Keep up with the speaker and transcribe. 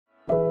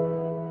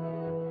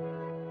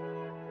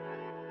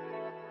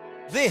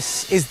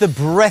This is the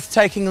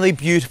breathtakingly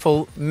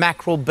beautiful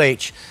Mackerel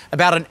Beach,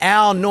 about an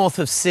hour north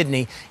of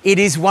Sydney. It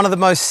is one of the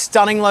most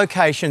stunning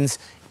locations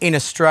in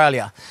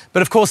Australia.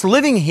 But of course,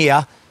 living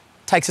here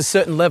takes a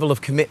certain level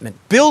of commitment.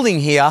 Building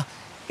here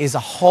is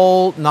a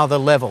whole nother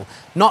level,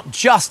 not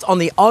just on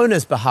the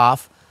owner's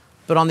behalf,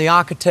 but on the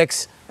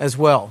architect's as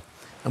well.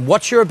 And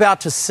what you're about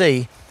to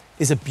see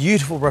is a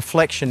beautiful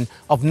reflection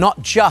of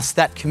not just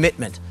that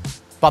commitment,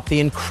 but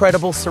the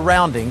incredible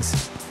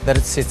surroundings that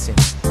it sits in.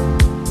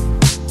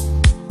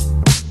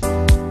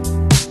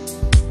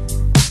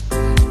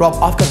 Rob,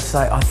 I've got to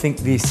say, I think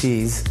this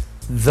is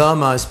the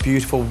most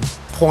beautiful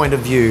point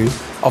of view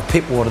of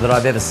Pittwater that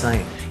I've ever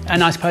seen.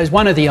 And I suppose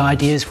one of the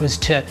ideas was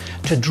to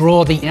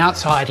draw the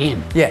outside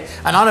in. Yeah,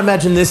 and I'd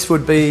imagine this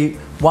would be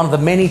one of the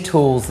many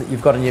tools that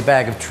you've got in your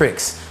bag of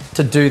tricks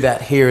to do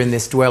that here in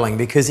this dwelling,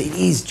 because it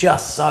is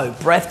just so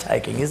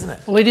breathtaking, isn't it?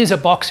 Well, it is a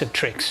box of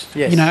tricks.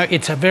 Yes. You know,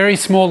 it's a very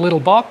small little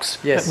box,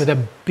 yes, but with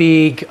a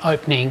big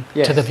opening,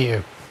 yes, to the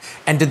view.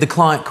 And did the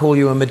client call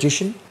you a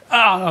magician? Oh,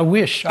 I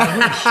wish,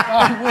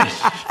 I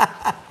wish.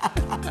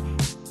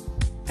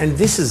 And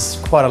this is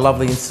quite a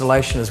lovely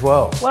installation as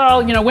well.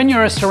 Well, you know, when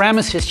you're a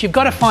ceramicist, you've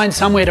got to find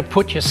somewhere to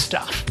put your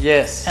stuff.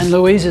 Yes. And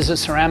Louise is a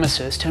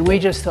ceramicist, and we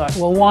just thought,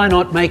 well, why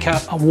not make a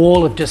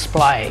wall of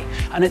display?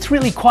 And it's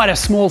really quite a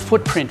small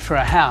footprint for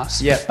a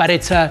house, yep, but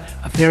it's a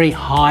very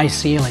high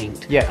ceiling.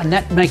 Yeah. And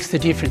that makes the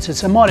difference.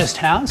 It's a modest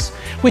house,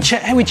 which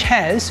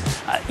has,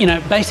 you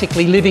know,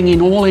 basically living in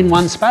all in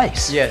one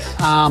space. Yes.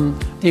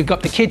 You've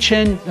got the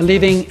kitchen, the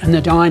living, and the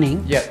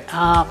dining. Yep.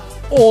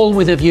 All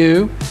with a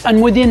view,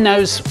 and within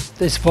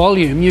this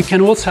volume you can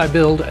also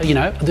build, you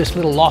know, this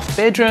little loft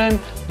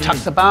bedroom, tuck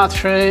the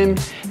bathroom,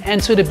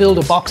 and sort of build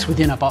a box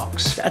within a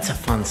box. That's a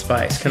fun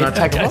space. Can I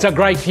take a look? It's a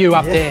great view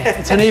up there.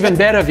 It's an even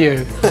better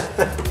view.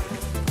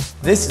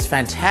 This is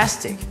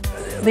fantastic.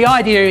 The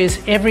idea is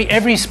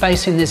every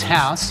space in this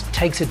house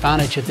takes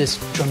advantage of this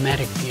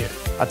dramatic view.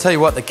 I tell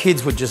you what, the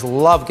kids would just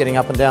love getting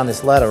up and down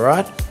this ladder,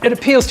 right? It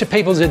appeals to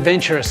people's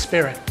adventurous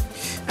spirit.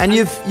 And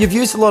you've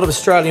used a lot of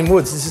Australian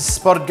woods. This is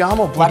spotted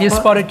gum or black? It is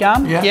spotted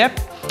gum, yeah, yep.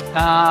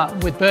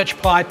 With birch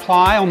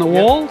ply on the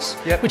walls,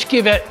 yep, which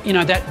give it, you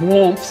know, that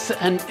warmth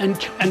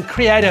and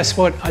create us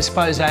what I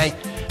suppose a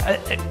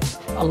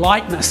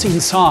lightness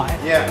inside.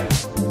 Yeah.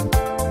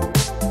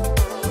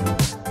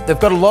 They've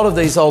got a lot of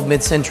these old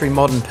mid-century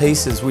modern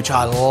pieces, which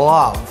I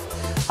love.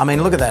 I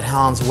mean, look at that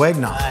Hans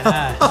Wegner.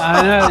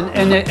 I know,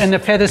 and the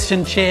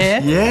Featherstone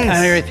chair, yes,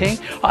 and everything.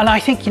 And I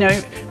think, you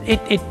know,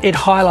 it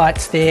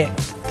highlights the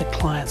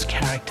client's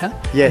character,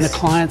 yes, and the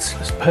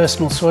client's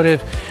personal sort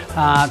of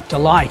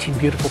delight in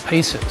beautiful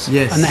pieces.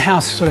 Yes. And the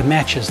house sort of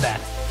matches that.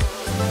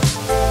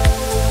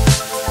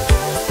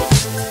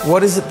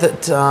 What is it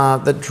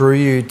that drew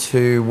you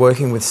to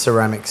working with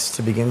ceramics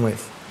to begin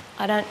with?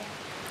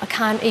 I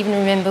can't even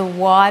remember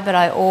why, but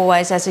I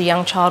always, as a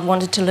young child,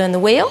 wanted to learn the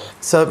wheel.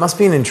 So it must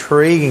be an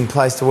intriguing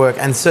place to work,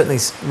 and certainly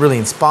really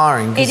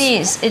inspiring. It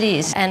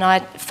is. And I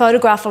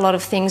photograph a lot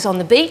of things on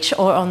the beach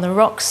or on the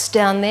rocks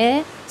down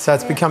there. So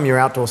it's become your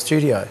outdoor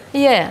studio?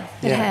 Yeah,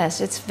 it has.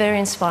 It's very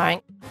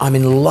inspiring. I'm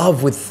in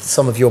love with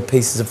some of your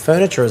pieces of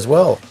furniture as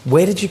well.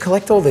 Where did you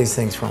collect all these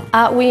things from?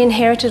 We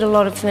inherited a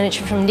lot of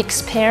furniture from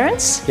Nick's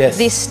parents. Yes.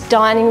 This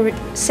dining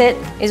set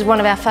is one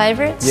of our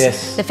favourites.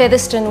 Yes. The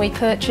Featherstone we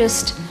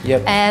purchased.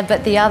 Yep.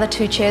 But the other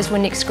two chairs were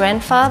Nick's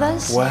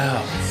grandfather's.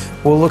 Wow.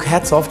 Well, look,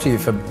 hats off to you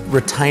for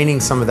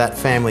retaining some of that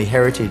family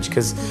heritage,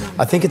 because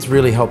I think it's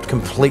really helped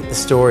complete the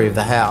story of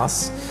the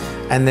house.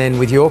 And then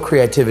with your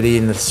creativity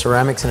and the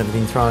ceramics and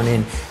everything thrown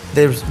in,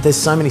 there's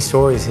so many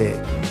stories here.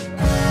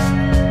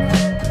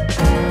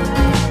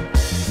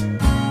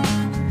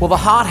 Well, the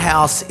Heart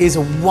House is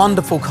a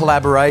wonderful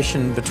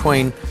collaboration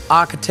between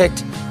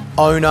architect,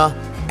 owner,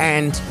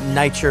 and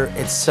nature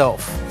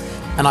itself.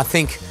 And I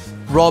think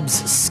Rob's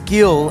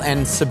skill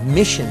and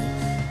submission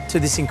to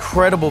this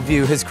incredible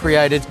view has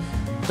created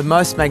the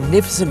most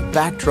magnificent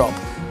backdrop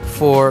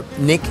for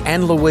Nick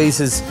and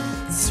Louise's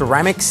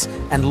ceramics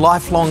and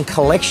lifelong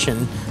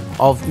collection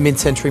of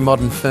mid-century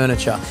modern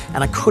furniture.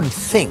 And I couldn't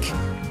think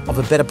of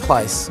a better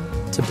place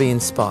to be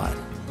inspired.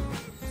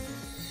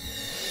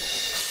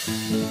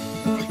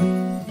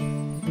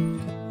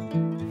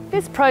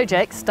 This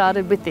project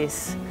started with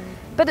this,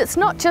 but it's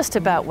not just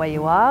about where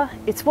you are,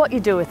 it's what you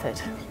do with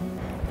it.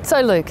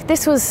 So Luke,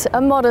 this was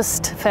a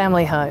modest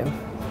family home.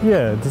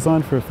 Yeah,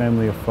 designed for a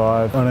family of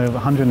 5 on a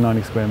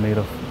 190 square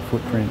metre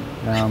footprint.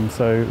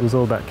 So it was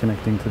all about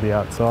connecting to the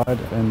outside,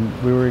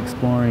 and we were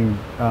exploring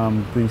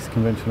this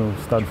conventional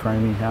stud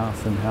framing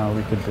house and how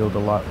we could build a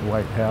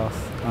lightweight house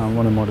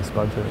on a modest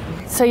budget.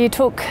 So you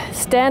took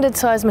standard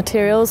size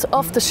materials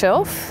off the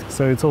shelf?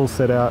 So it's all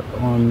set out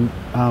on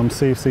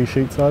CFC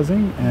sheet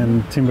sizing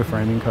and timber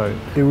framing coat.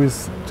 It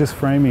was just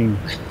framing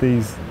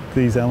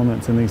these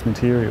elements and these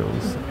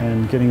materials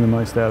and getting the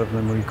most out of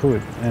them we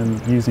could,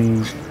 and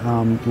using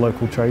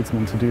local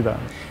tradesmen to do that.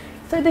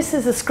 So this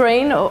is a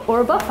screen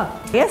or a buffer?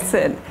 Yes,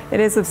 it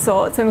is of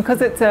sorts, and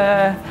because it's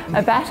a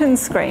batten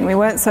screen, we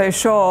weren't so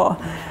sure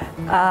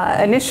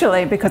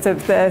initially because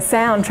of the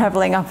sound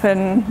travelling up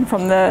and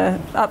from the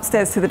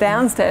upstairs to the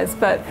downstairs,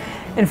 but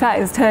in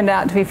fact it's turned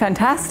out to be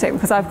fantastic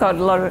because I've got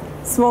a lot of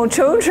small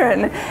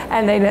children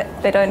and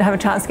they don't have a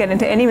chance to get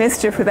into any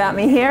mischief without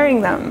me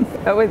hearing them.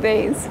 But with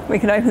these, we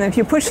can open them. If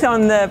you push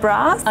on the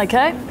brass,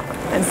 Okay.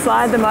 and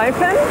slide them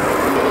open.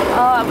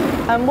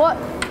 And what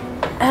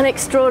an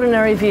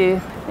extraordinary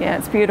view. Yeah,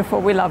 it's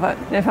beautiful. We love it.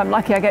 And if I'm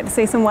lucky, I get to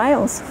see some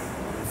whales.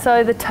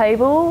 So the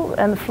table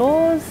and the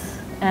floors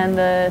and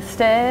the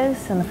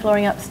stairs and the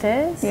flooring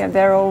upstairs? Yeah,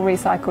 they're all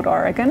recycled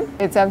Oregon.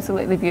 It's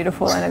absolutely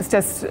beautiful and it's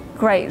just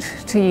great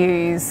to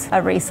use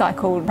a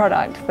recycled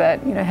product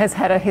that, you know, has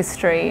had a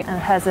history. And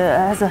it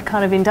has a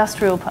kind of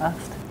industrial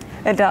past.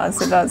 It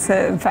does, it does.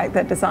 In fact,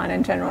 that design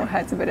in general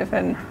has a bit of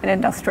an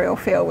industrial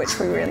feel, which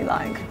we really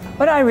like.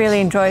 What I really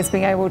enjoy is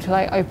being able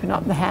to open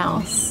up the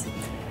house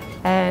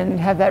and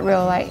have that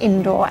real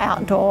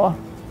indoor-outdoor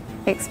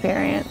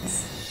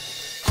experience.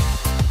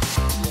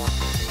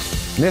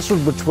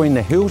 Nestled between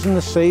the hills and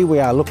the sea, we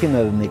are looking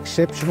at an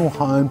exceptional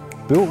home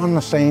built on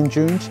the sand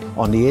dunes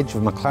on the edge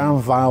of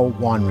McLaren Vale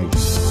wine region.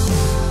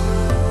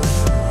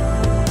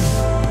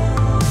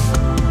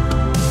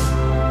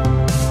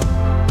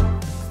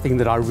 The thing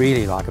that I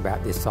really like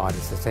about this site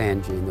is the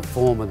sand dune, the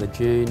form of the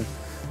dune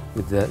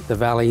with the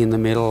valley in the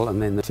middle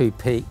and then the two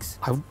peaks.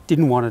 I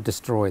didn't want to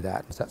destroy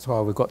that. That's why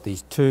we've got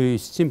these two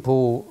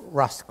simple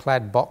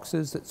rust-clad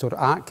boxes that sort of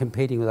aren't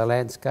competing with the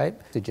landscape.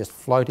 They're just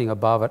floating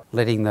above it,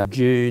 letting the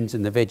dunes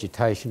and the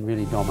vegetation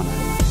really dominate.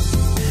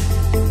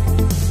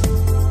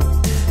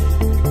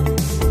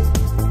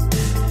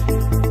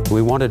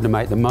 We wanted to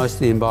make the most of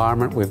the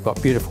environment. We've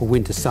got beautiful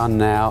winter sun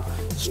now,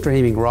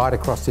 streaming right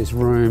across this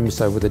room,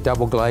 so with the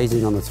double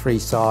glazing on the three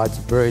sides,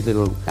 very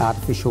little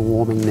artificial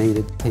warming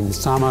needed. In the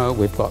summer,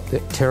 we've got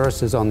the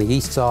terraces on the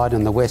east side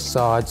and the west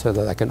side so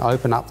that they can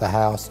open up the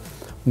house,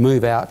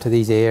 move out to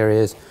these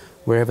areas.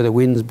 Wherever the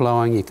wind's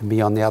blowing, you can be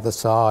on the other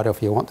side, or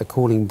if you want the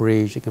cooling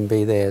breeze, you can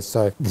be there.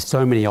 So there's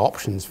so many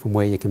options from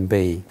where you can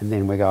be. And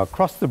then we go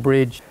across the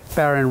bridge.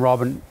 Barry and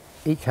Robin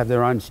each have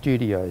their own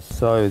studios,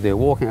 so they're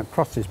walking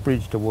across this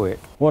bridge to work.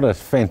 What a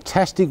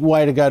fantastic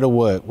way to go to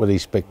work with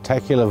these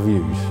spectacular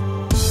views.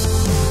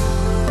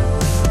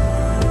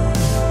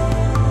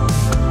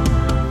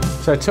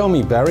 So tell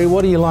me, Barry,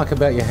 what do you like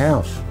about your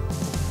house?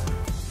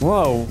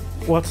 Well,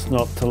 what's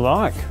not to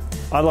like?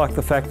 I like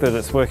the fact that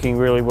it's working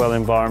really well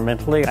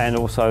environmentally and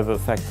also the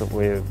fact that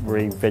we're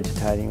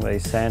revegetating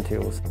these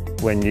sandhills.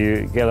 When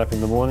you get up in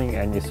the morning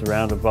and you're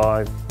surrounded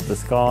by the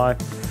sky,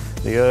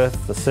 the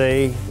earth, the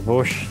sea, the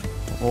bush,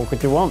 what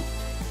could you want?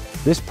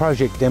 This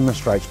project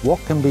demonstrates what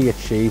can be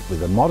achieved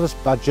with a modest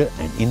budget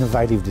and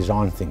innovative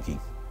design thinking.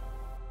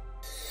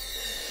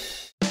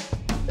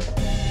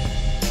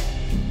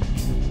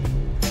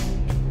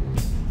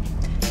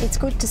 It's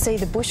good to see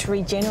the bush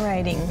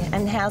regenerating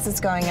and houses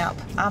going up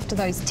after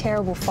those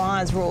terrible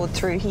fires roared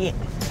through here.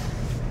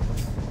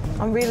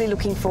 I'm really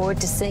looking forward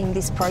to seeing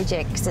this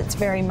project because it's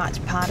very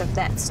much part of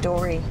that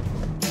story.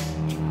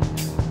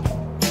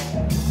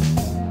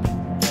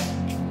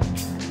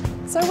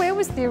 So where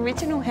was the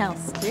original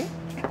house, Stu?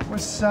 It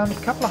was a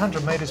couple of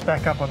 100 metres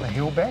back up on the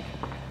hill back.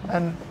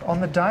 And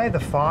on the day of the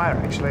fire,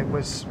 actually, it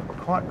was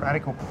quite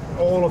radical.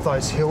 All of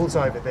those hills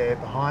over there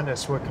behind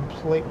us were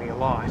completely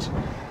alight.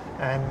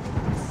 And,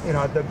 you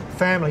know, the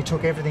family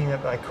took everything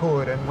that they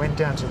could and ran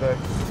down to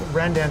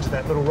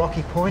that little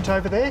rocky point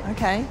over there.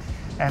 Okay.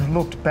 And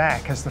looked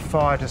back as the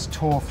fire just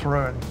tore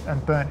through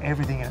and burnt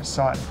everything in its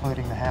sight,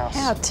 including the house.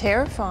 How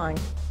terrifying.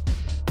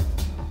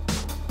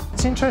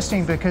 It's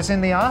interesting because in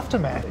the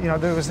aftermath, you know,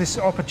 there was this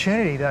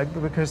opportunity though,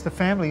 because the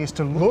family used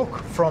to look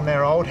from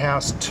their old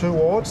house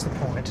towards the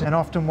point and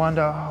often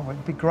wonder, oh,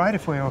 it'd be great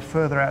if we were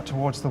further out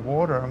towards the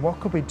water and what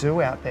could we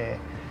do out there?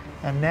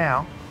 And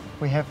now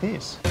we have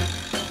this.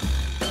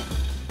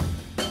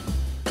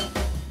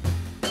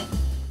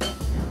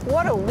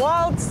 What a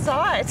wild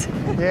sight.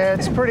 Yeah,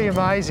 it's pretty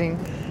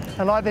amazing.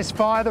 And like this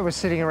fire that was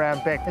sitting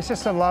around back, it's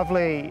just a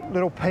lovely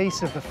little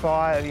piece of the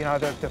fire, you know,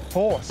 the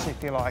force,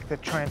 if you like,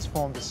 that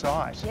transformed the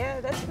site.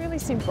 Yeah, that's really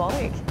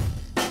symbolic.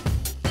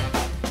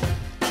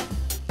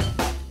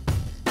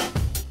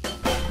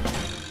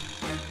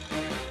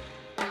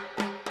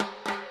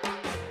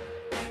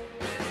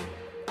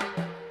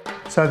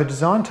 So the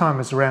design time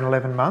was around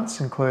 11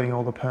 months, including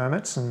all the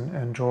permits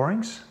and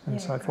drawings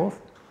and so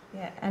forth.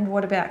 Yeah, and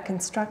what about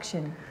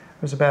construction?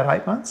 It was about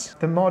 8 months.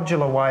 The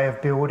modular way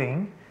of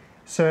building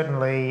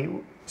certainly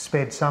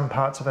sped some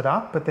parts of it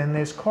up, but then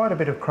there's quite a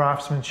bit of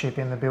craftsmanship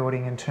in the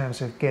building in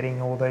terms of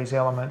getting all these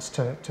elements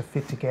to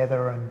fit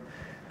together and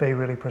be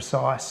really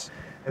precise.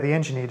 The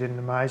engineer did an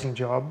amazing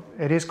job.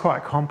 It is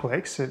quite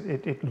complex.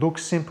 It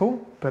looks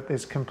simple, but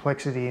there's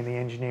complexity in the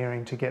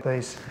engineering to get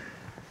these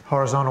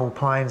horizontal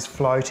planes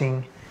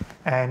floating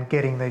and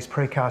getting these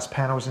precast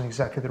panels in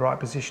exactly the right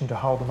position to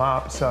hold them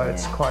up, so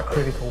it's quite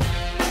critical.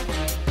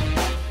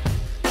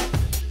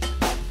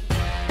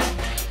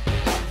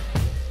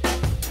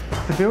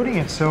 The building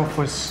itself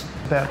was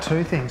about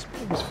two things.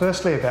 It was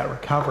firstly about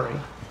recovery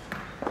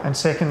and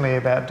secondly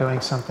about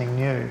doing something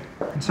new.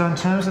 And so in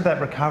terms of that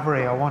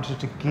recovery, I wanted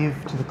to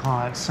give to the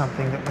clients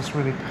something that was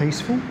really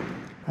peaceful,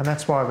 and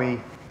that's why we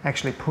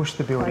actually pushed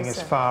the building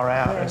as far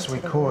out as we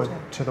could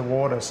to the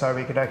water, so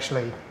we could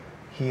actually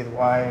hear the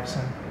waves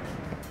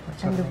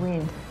and the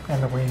wind.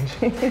 And the wind.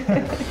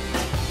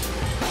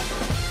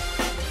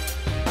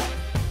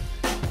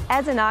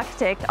 As an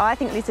architect, I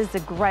think this is a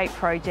great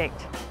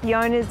project. The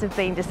owners have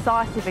been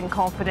decisive and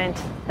confident.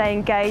 They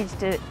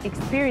engaged an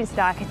experienced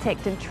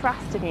architect and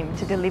trusted him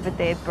to deliver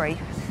their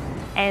brief.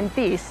 And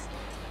this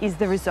is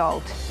the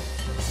result.